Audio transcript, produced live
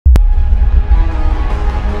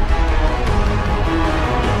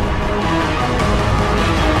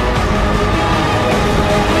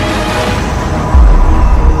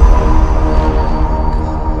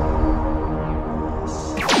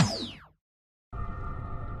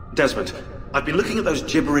Desmond, I've been looking at those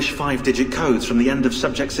gibberish 5-digit codes from the end of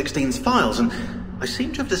Subject 16's files, and I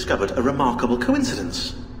seem to have discovered a remarkable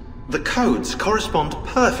coincidence. The codes correspond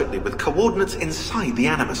perfectly with coordinates inside the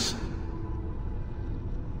Animus.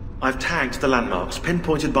 I've tagged the landmarks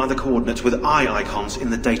pinpointed by the coordinates with eye icons in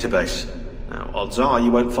the database. Now, odds are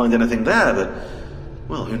you won't find anything there, but,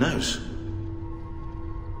 well, who knows?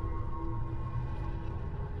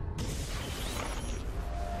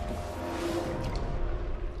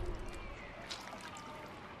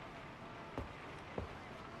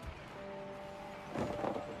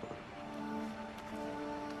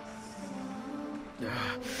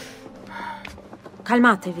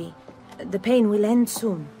 Calmatevi. The pain will end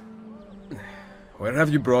soon. Where have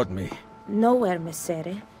you brought me? Nowhere,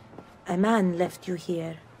 Messere. A man left you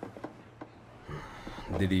here.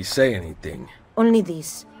 Did he say anything? Only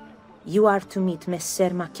this. You are to meet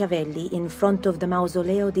Messer Machiavelli in front of the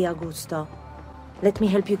Mausoleo di Augusto. Let me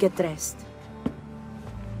help you get dressed.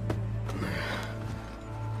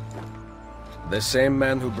 The same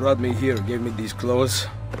man who brought me here gave me these clothes?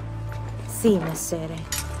 Si, Messere.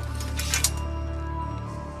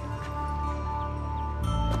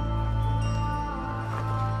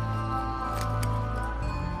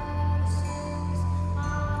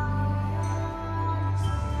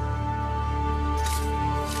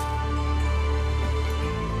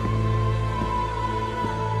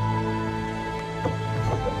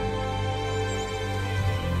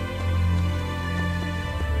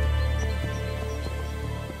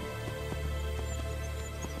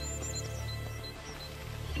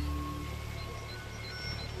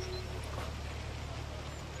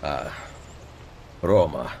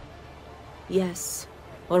 Roma. Yes,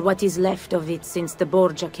 or what is left of it since the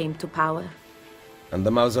Borgia came to power. And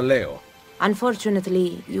the mausoleo?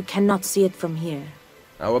 Unfortunately, you cannot see it from here.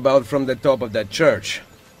 How about from the top of that church?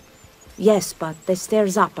 Yes, but the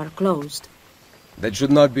stairs up are closed. That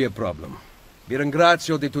should not be a problem. Vi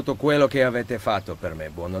ringrazio di tutto quello che avete fatto per me,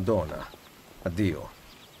 buona donna. Addio.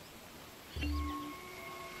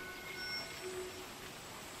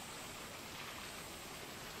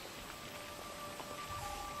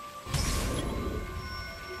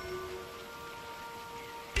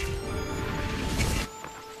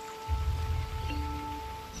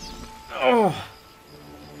 Oh!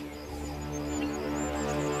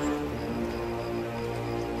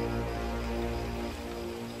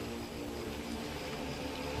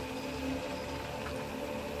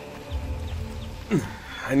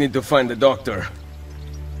 I need to find the doctor.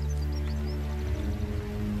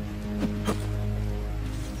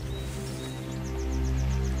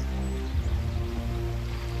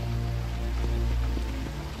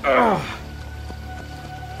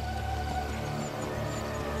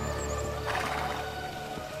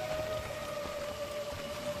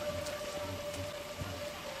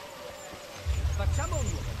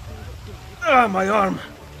 My arm.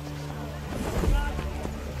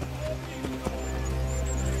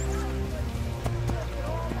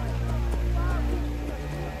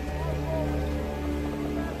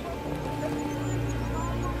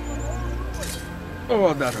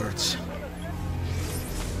 Oh, that hurts.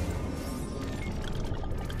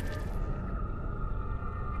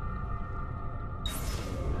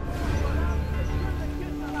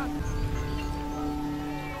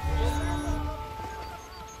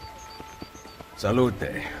 Salute.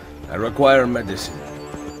 I require medicine.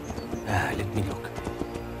 Let me look.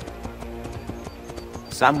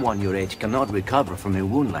 Someone your age cannot recover from a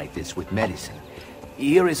wound like this with medicine.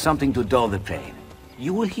 Here is something to dull the pain.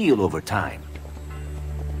 You will heal over time.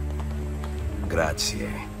 Grazie.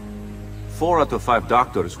 4 out of 5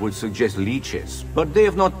 doctors would suggest leeches, but they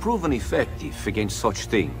have not proven effective against such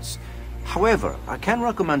things. However, I can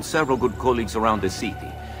recommend several good colleagues around the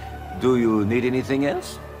city. Do you need anything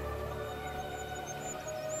else?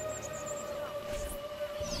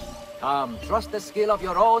 Trust the skill of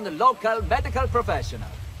your own local medical professional.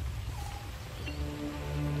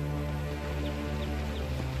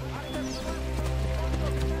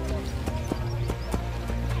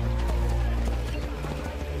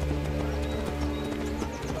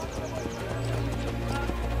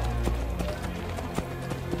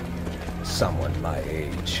 Someone my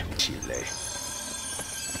age. Chile.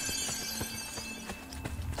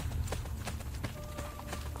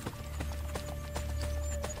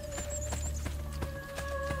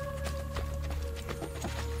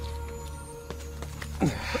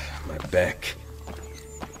 My back.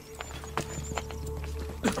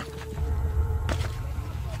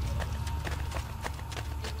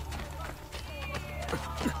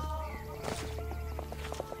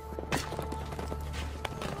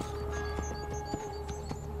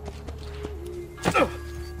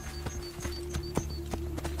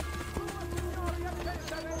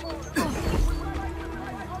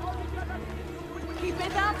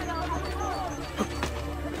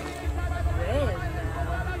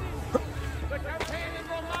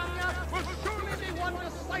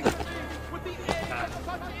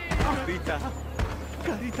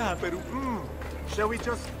 Carità per un... Shall we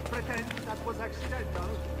just pretend that was accidental?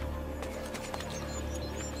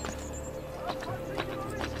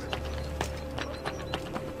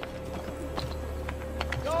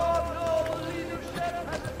 Your noble leadership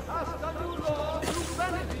has passed a new law to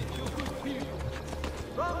benefit you good people.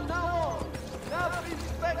 From now on, staff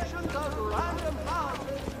inspections are random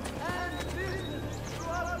houses and business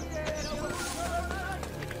throughout the area will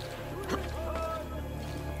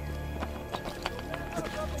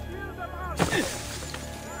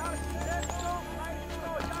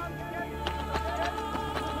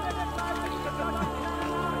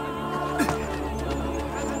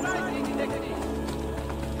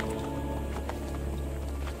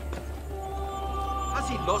Has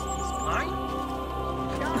he lost his mind?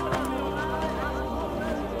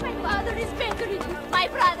 My father is bedridden. My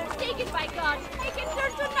brother's taken by God. I can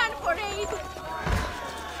turn to none for aid.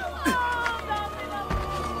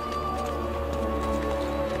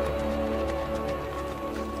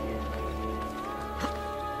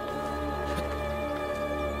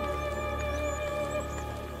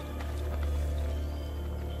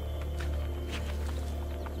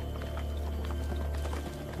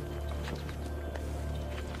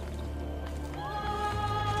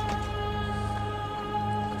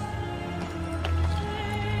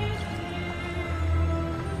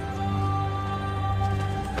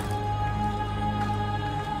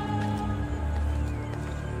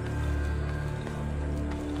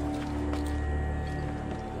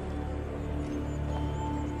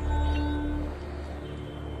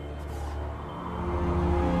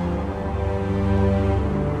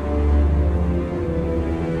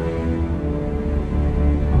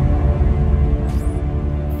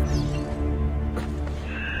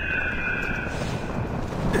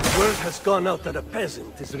 Word has gone out that a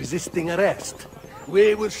peasant is resisting arrest.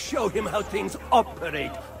 We will show him how things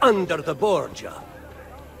operate under the Borgia.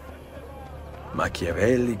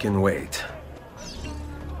 Machiavelli can wait.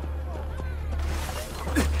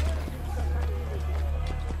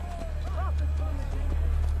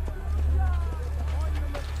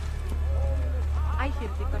 I hear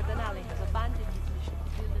the Cardinale has abandoned his mission to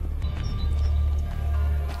build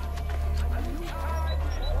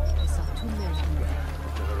I saw 2 men.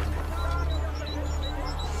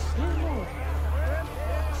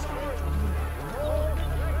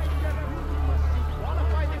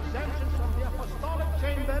 qualified exemptions from the apostolic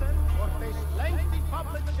chamber or face lengthy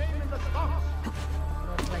public shame in the stocks.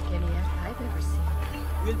 Not like any I've ever seen.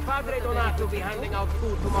 Will Padre Donato be handing out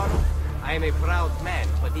food tomorrow? I am a proud man,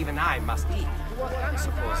 but even I must eat. I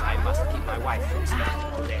suppose I must keep my wife from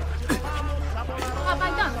starving to death. Have I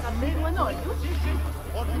done something to annoy you?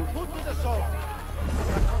 Or be put to the sword.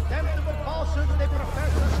 The contemptible falsehood they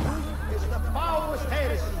profess us to is the foulest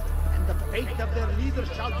heresy, and the fate of their leaders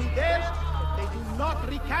shall be theirs if they do not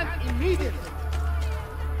recant immediately.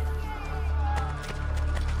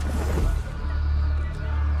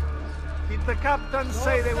 Did the captain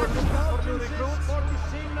say they were looking for new recruits? For the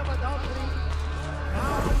sin of adultery,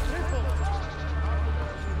 now triple.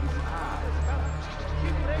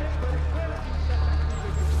 Shipwrecks were well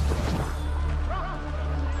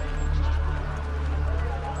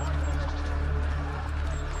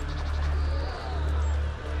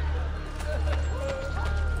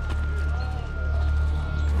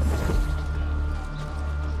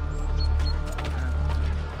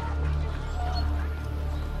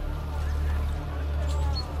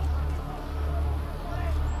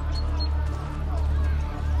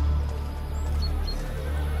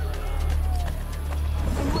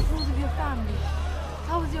And what news of your family?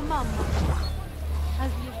 How is your mom?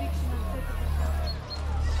 Has the eviction of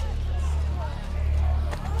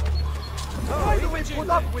Why do we put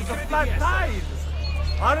up with the flat tires?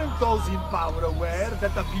 Aren't those in power aware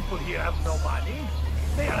that the people here have no money?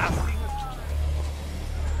 They are asking us.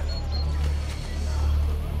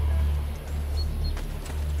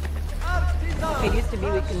 It used to be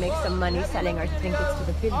we could make some money selling our trinkets to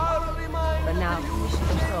the village. But now, we should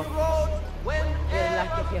have sold. You're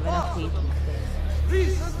lucky if you have enough to eat these days.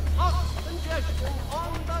 recent ox congestion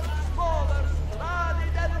on the smaller Strade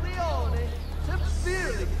del Rione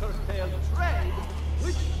severely curtailed trade,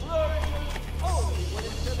 which flourishes only when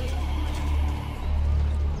it's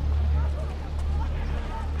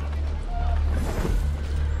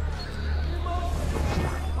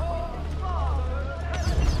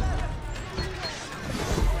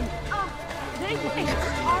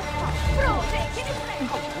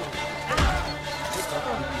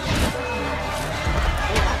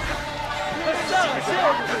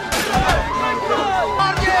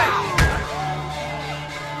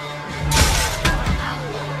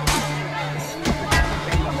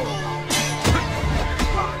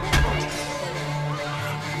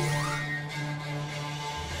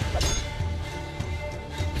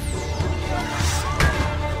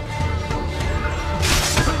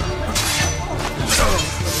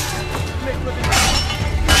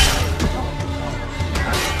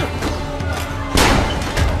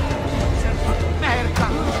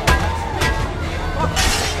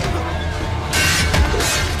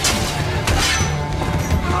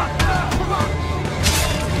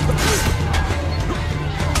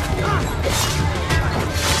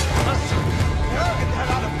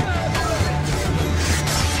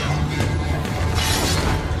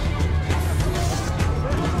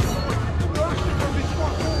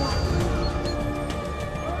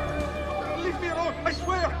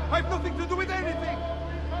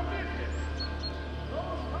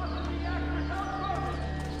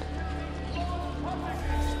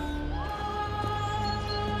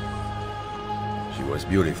was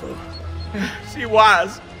beautiful. She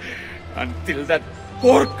was, until that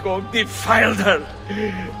Porco defiled her.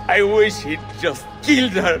 I wish he'd just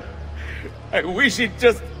killed her. I wish he'd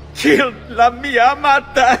just killed La Mia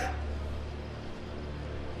Amata.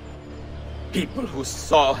 People who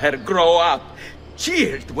saw her grow up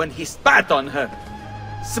cheered when he spat on her.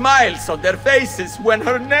 Smiles on their faces when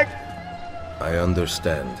her neck... I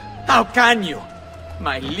understand. How can you?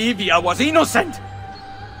 My Livia was innocent!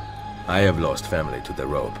 I have lost family to the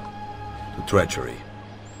rope. To treachery.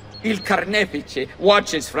 Il Carnefice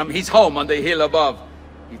watches from his home on the hill above.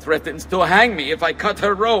 He threatens to hang me if I cut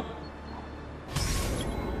her rope.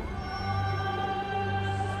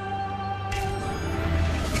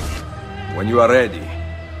 When you are ready,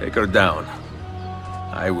 take her down.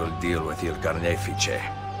 I will deal with Il Carnefice.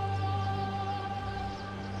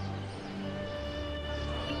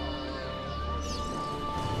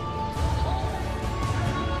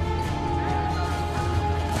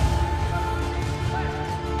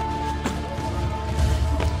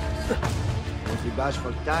 Don't be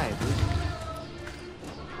bashful, die, dude.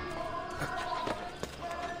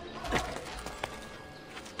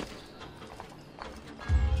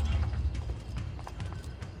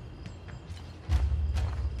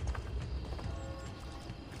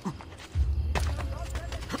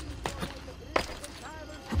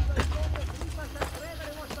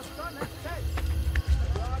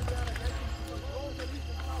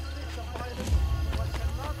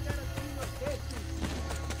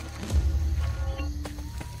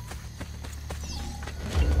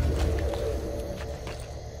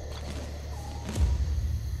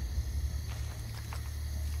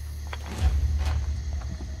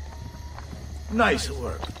 Nice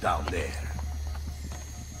work down there.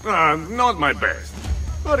 Not my best,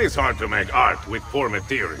 but it's hard to make art with poor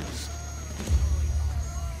materials.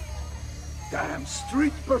 Damn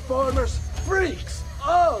street performers, freaks,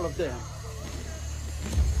 all of them.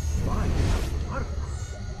 Why, Marco?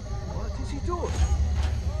 What is he doing?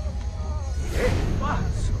 Hey,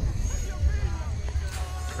 Pazzo.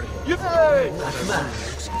 Hey, that man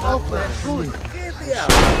looks awfully good.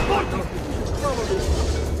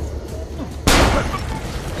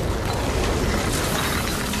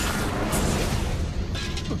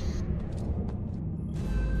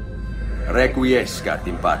 Requiescat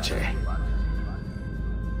in pace.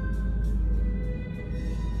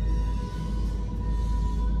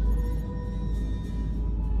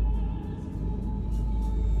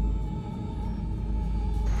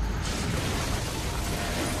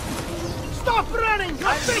 Stop running!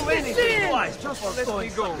 I'll do anything twice just for let me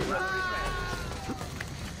go.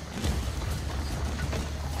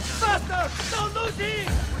 Faster! Don't lose him!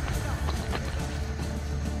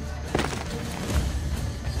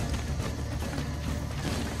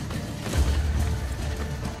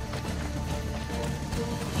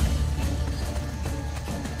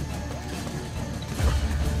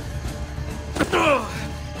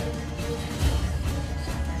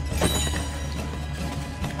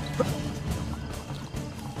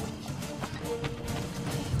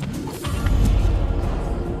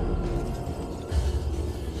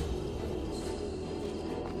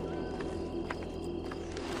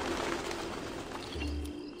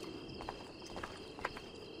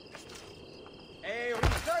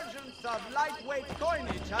 Of lightweight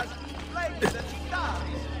coinage has inflated the città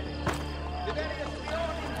recently. The various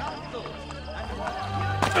Leonin councils and the more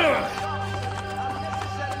have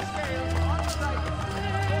necessary scales on site.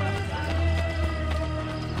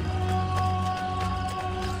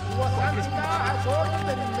 Santa has ordered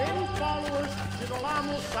that the many followers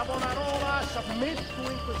Girolamo Savonarola submit to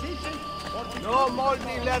Inquisition or to... No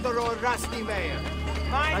moldy leather or rusty mail.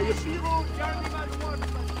 Mind the zero journeyman one.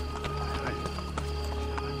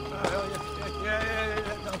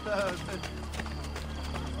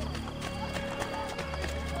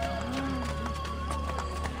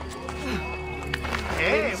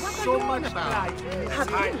 Hey, what's so much about?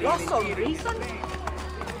 Have you lost some reason?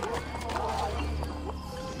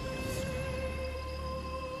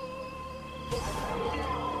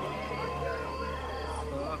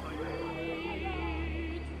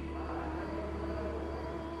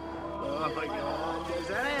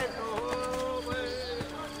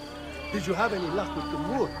 Did you have any luck with the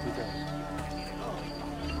Moor today?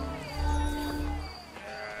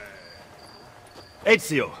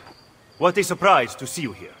 Ezio, what a surprise to see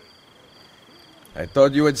you here. I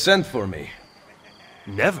thought you had sent for me.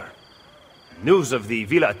 Never. News of the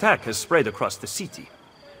Villa attack has spread across the city.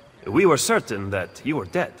 We were certain that you were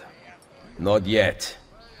dead. Not yet.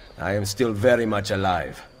 I am still very much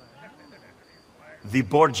alive. The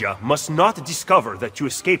Borgia must not discover that you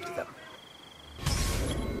escaped them.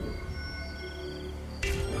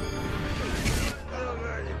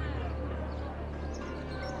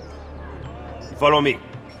 Follow me.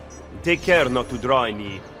 Take care not to draw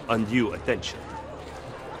any undue attention.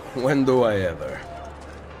 When do I ever?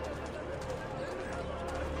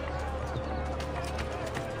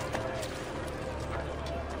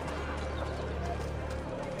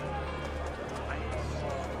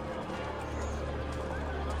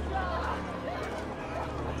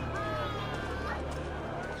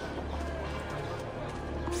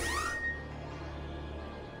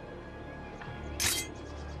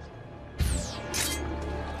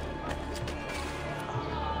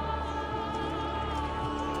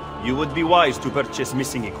 You would be wise to purchase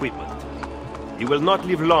missing equipment. You will not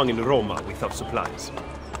live long in Roma without supplies.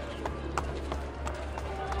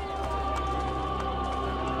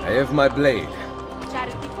 I have my blade.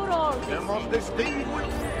 Charity for all.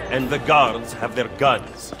 And the guards have their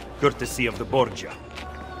guns, courtesy of the Borgia.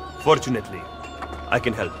 Fortunately, I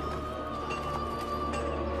can help you.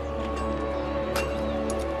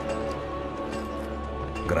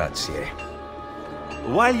 Grazie.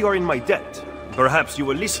 While you are in my debt, perhaps you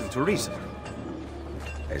will listen to reason.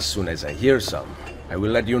 As soon as I hear some, I will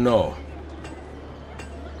let you know.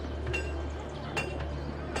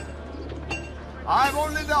 I'm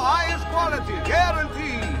only the highest quality,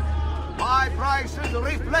 guaranteed. My prices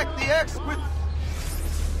reflect the exquisite.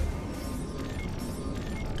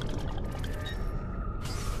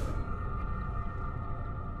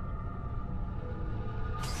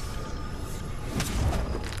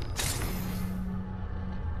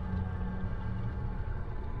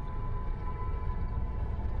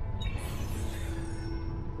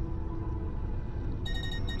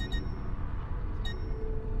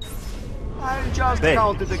 Just Ben,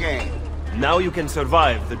 counted again. Now you can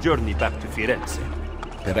survive the journey back to Firenze.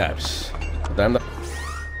 Perhaps. But I'm not...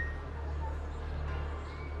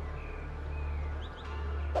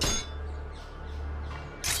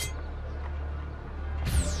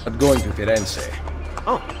 not going to Firenze.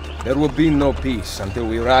 Oh. There will be no peace until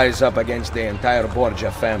we rise up against the entire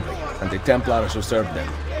Borgia family and the Templars who serve them.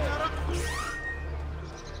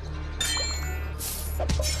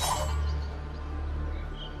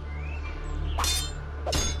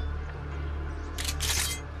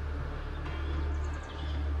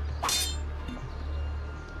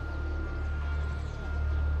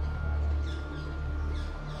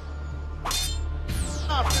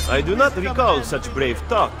 I do not recall such brave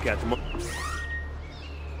talk at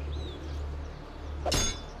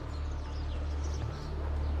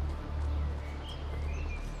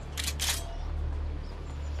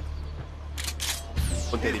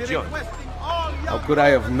How could I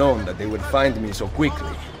have known that they would find me so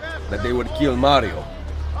quickly? That they would kill Mario?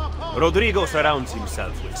 Rodrigo surrounds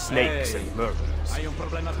himself with snakes and murderers.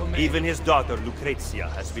 Even his daughter Lucrezia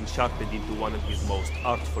has been sharpened into one of his most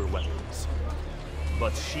artful weapons.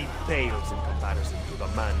 But she pales in comparison to the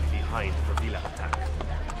man behind the villa attack.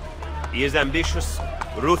 He is ambitious,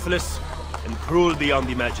 ruthless, and cruel beyond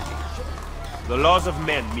imagining. The laws of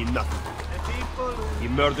men mean nothing to him. He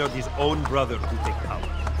murdered his own brother to take power.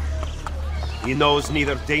 He knows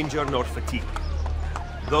neither danger nor fatigue.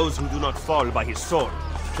 Those who do not fall by his sword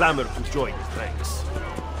clamor to join his ranks.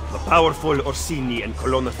 The powerful Orsini and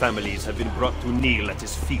Colonna families have been brought to kneel at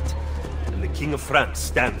his feet, and the King of France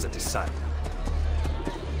stands at his side.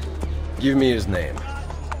 Give me his name.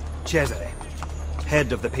 Cesare,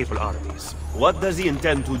 head of the papal armies. What does he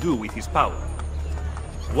intend to do with his power?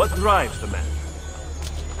 What drives the man?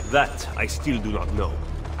 That I still do not know.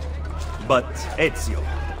 But Ezio,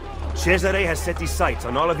 Cesare has set his sights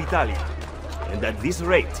on all of Italia, and at this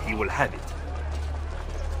rate he will have it.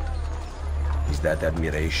 Is that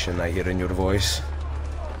admiration I hear in your voice?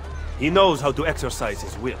 He knows how to exercise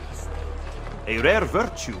his will. A rare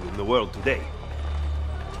virtue in the world today.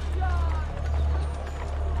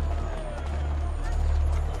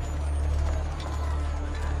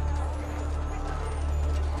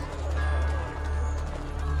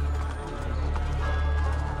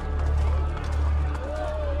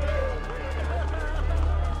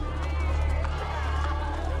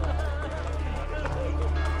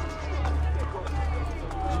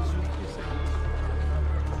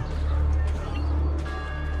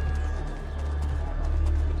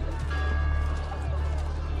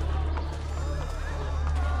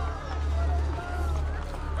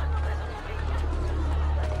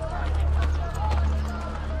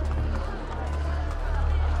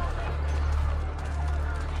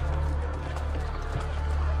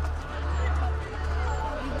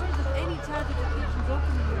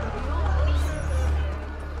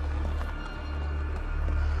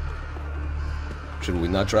 Should we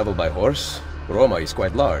not travel by horse? Roma is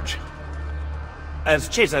quite large. As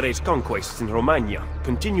Cesare's conquests in Romagna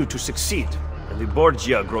continue to succeed, and the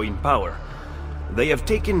Borgia grow in power, They have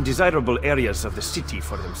taken desirable areas of the city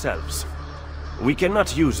for themselves. We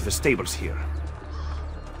cannot use the stables here.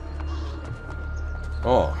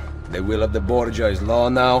 Oh, the will of the Borgia is law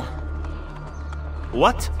now?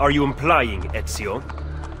 What are you implying, Ezio?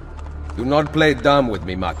 Do not play dumb with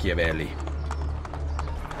me, Machiavelli.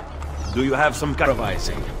 Do you have some kind of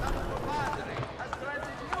improvising?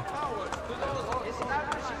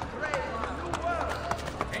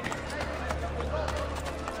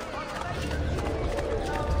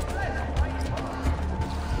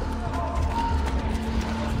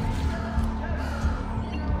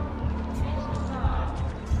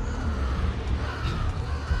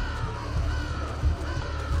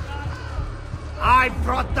 I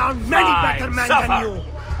brought down many better men than you!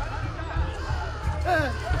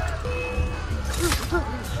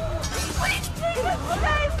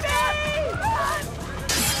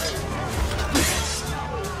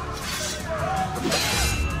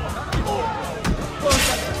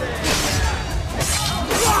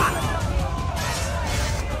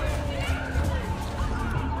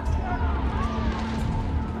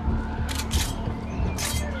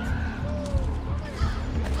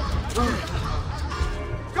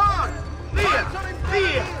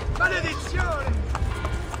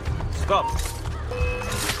 Stop.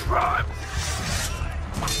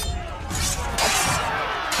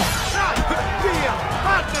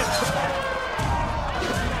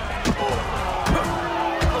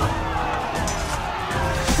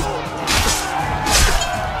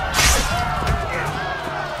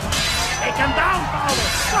 Take him down, Paolo!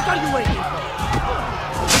 What are you waiting for?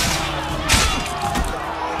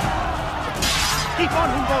 Keep on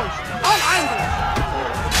him, boys! All angles!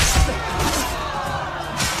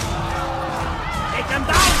 Take him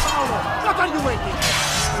down, Paolo! What are you waiting for?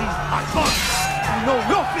 These are gone! You know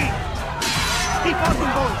no fear! Keep on him,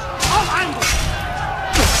 boys! All angles!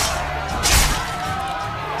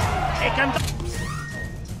 Take him down!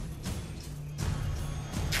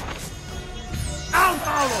 Down,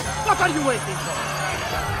 Paolo! What are you waiting for?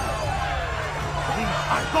 These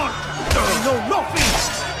are gone! You know no fear!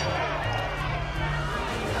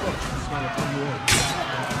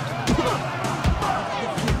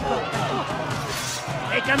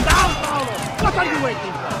 Take him down, Paolo! What are you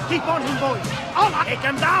waiting for? Keep on him, boys! All take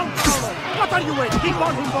him down, Paolo! What are you waiting? Keep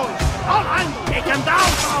on him, boys! All angles! Take him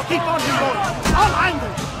down, Paolo! Keep on him, boys! All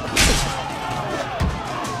angles!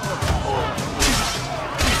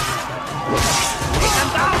 Take him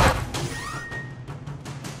down!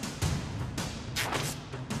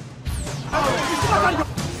 What are you...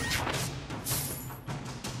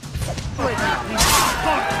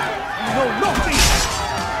 No, no fear!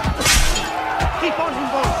 Keep on him,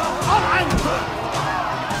 boys! All angles!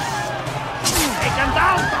 Take him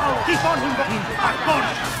down, Paolo! Keep on him, boys!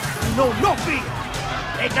 No, no fear!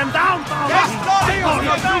 Take him down, Paolo! Yes,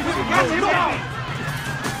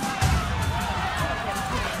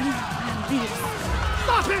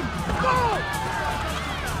 stop him! Go!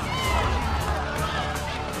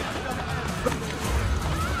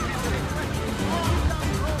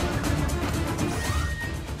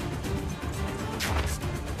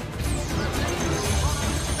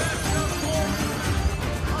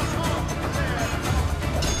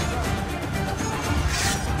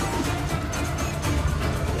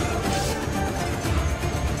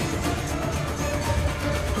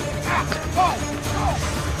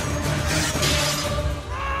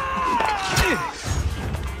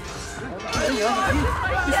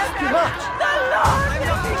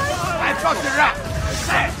 I've got the rat!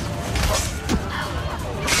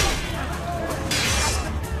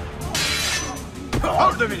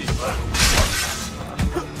 Hold a minute!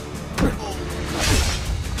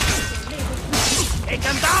 Take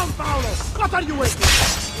him down, Paolo! What are you waiting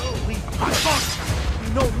for? We are gone! You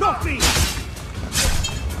know no fear!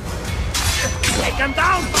 Take him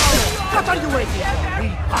down, Paolo! What are you waiting for? We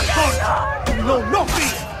are gone! You know no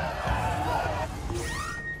fear!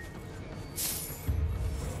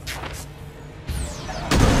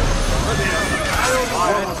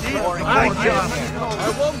 My job. I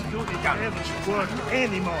won't do the damage work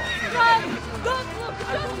anymore. Run! Don't look!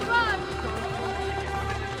 Just run!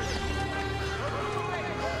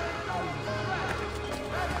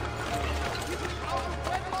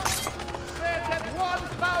 Said that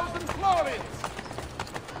 1,000 florins!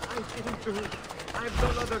 I didn't do it. I've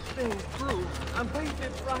done other things, true. And paid the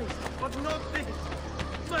price, but not this.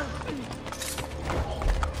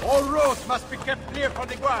 All roads must be kept clear for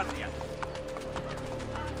the Guardia.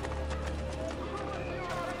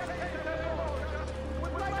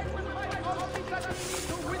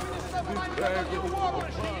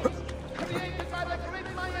 Created by the great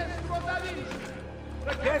maestro Da Vinci.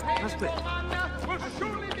 The campaign in Romagna will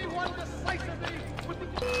surely be won decisively with the...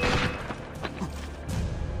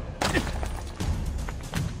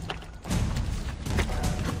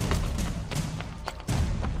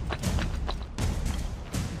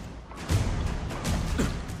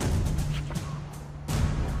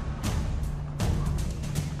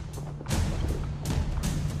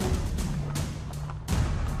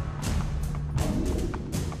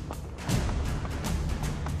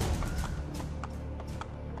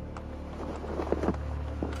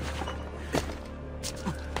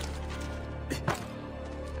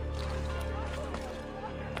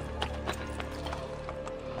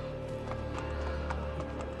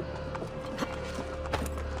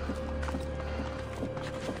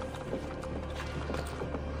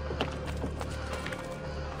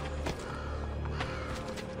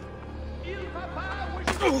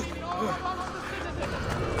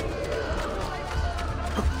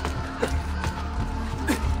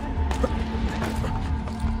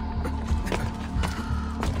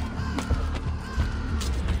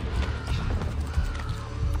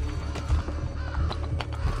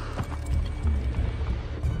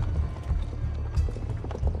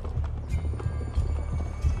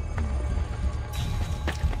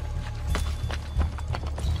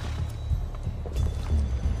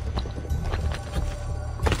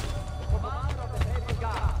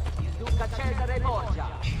 Borgia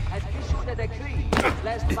has issued a decree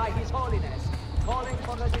blessed by His Holiness, calling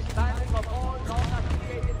for the disbanding of all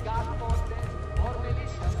non-affiliated guard forces or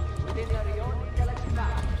militia within the Rione della Città.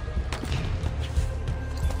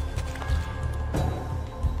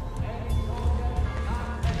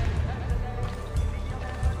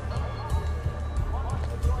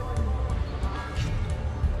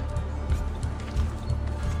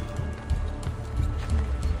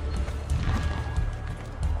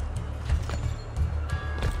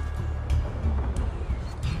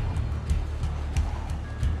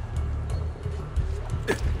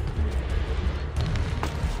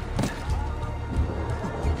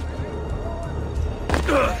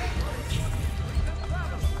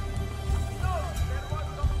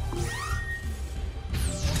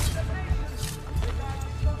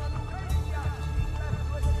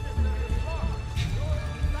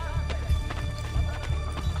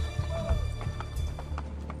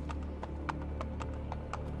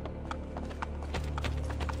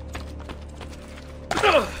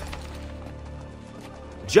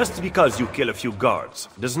 Just because you kill a few guards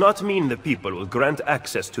does not mean the people will grant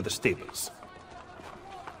access to the stables.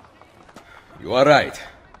 You are right.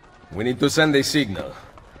 We need to send a signal.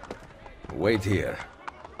 Wait here.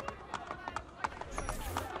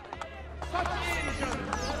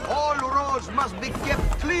 All roads must be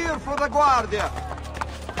kept clear for the Guardia.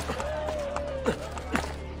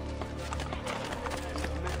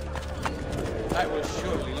 I will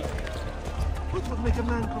surely... What would make a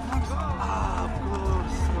man perhaps? Ah, of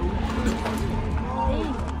course.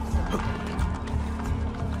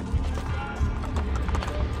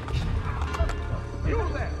 You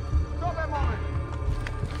there! Stop a moment!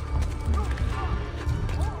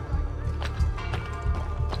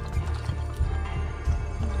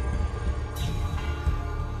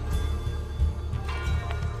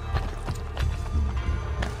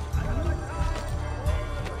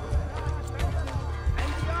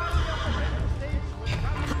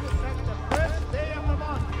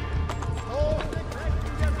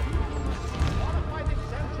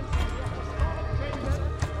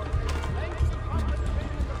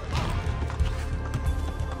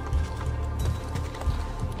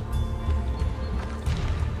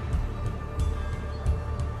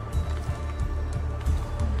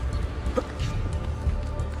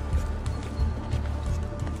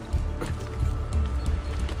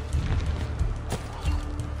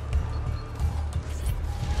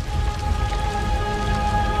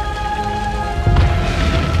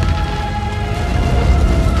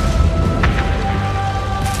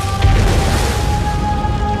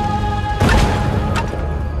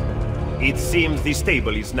 It seems the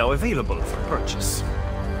stable is now available for purchase.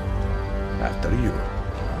 After you.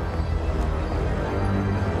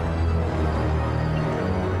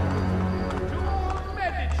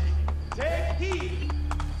 Medici, take heed.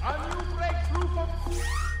 A new breakthrough from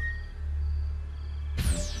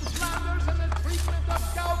Flanders and the treatment of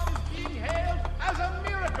gout is being hailed as a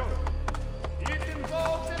miracle. It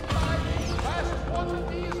involves imbibing vast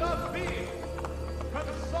quantities of beer.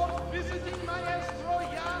 Consult visiting Maestro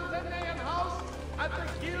Jan Tenean House at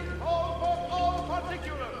the Guild Hall for all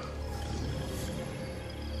particulars.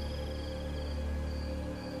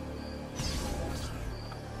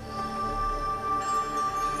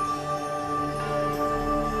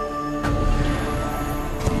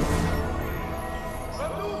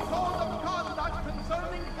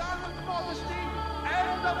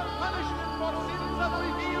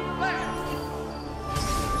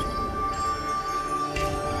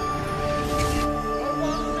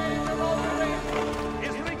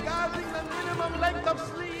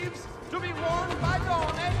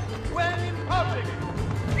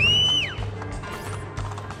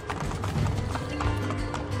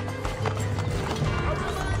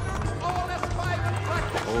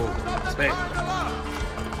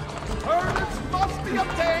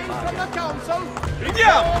 from the council.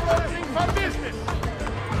 Vediamo! All working for business.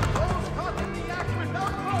 Those caught in the act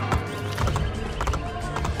without warrant.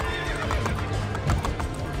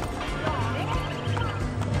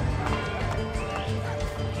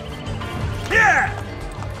 Here!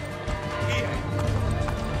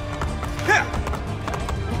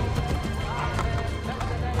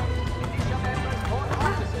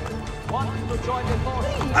 Wanting to join the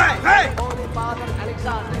forces Hey, hey! of Holy Father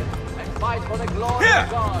Alexander and fight for the glory Here! of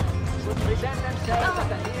God should present themselves at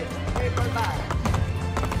the nearest paper bag.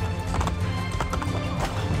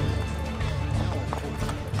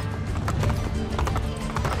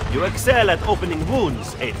 You excel at opening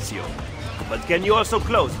wounds, Ezio. But can you also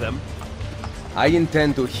close them? I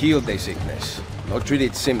intend to heal the sickness, not treat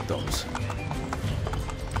its symptoms.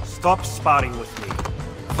 Stop sparring with me.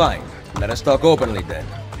 Fine. Let us talk openly then.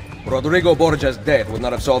 Rodrigo Borgia's death would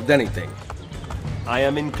not have solved anything. I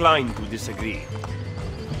am inclined to disagree.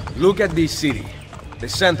 Look at this city, the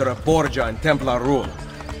center of Borgia and Templar rule.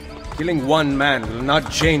 Killing one man will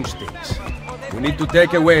not change things. We need to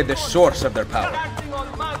take away the source of their power.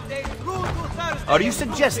 Are you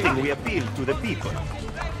suggesting we appeal to the people?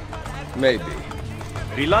 Maybe.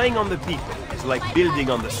 Relying on the people is like building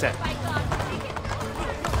on the sand.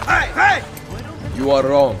 Hey, hey! You are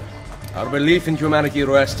wrong. Our belief in humanity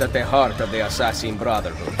rests at the heart of the assassin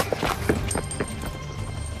Brotherhood.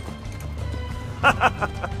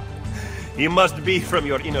 He must be from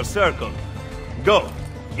your inner circle. Go,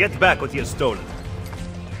 get back what he has stolen.